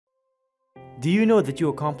Do you know that you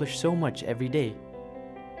accomplish so much every day?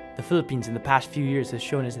 The Philippines in the past few years has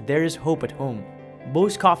shown us that there is hope at home.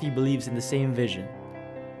 Bo's Coffee believes in the same vision.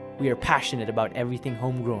 We are passionate about everything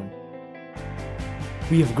homegrown.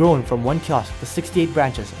 We have grown from one kiosk to 68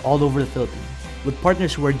 branches all over the Philippines, with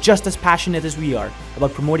partners who are just as passionate as we are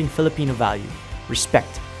about promoting Filipino value,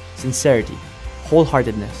 respect, sincerity,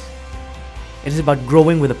 wholeheartedness. It is about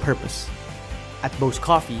growing with a purpose. At Bo's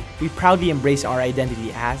Coffee, we proudly embrace our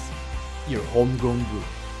identity as your homegrown brew.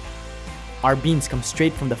 Our beans come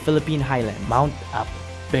straight from the Philippine highland, Mount Apo,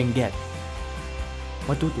 Benguet,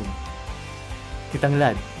 Matutong,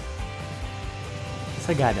 Kitanglad,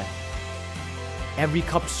 Sagada. Every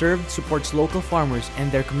cup served supports local farmers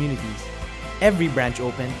and their communities. Every branch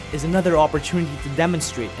opened is another opportunity to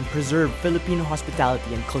demonstrate and preserve Filipino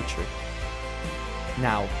hospitality and culture.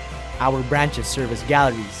 Now, our branches serve as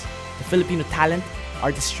galleries to Filipino talent,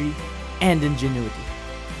 artistry, and ingenuity.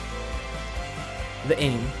 The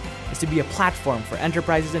aim is to be a platform for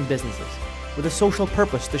enterprises and businesses with a social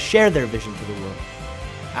purpose to share their vision to the world.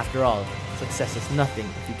 After all, success is nothing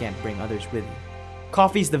if you can't bring others with you.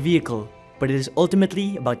 Coffee is the vehicle, but it is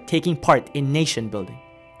ultimately about taking part in nation building.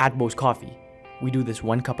 At Bo's Coffee, we do this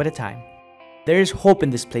one cup at a time. There is hope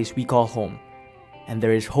in this place we call home, and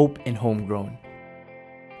there is hope in homegrown.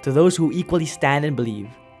 To those who equally stand and believe,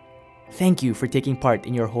 thank you for taking part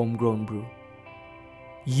in your homegrown brew.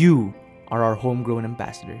 You are our homegrown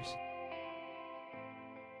ambassadors.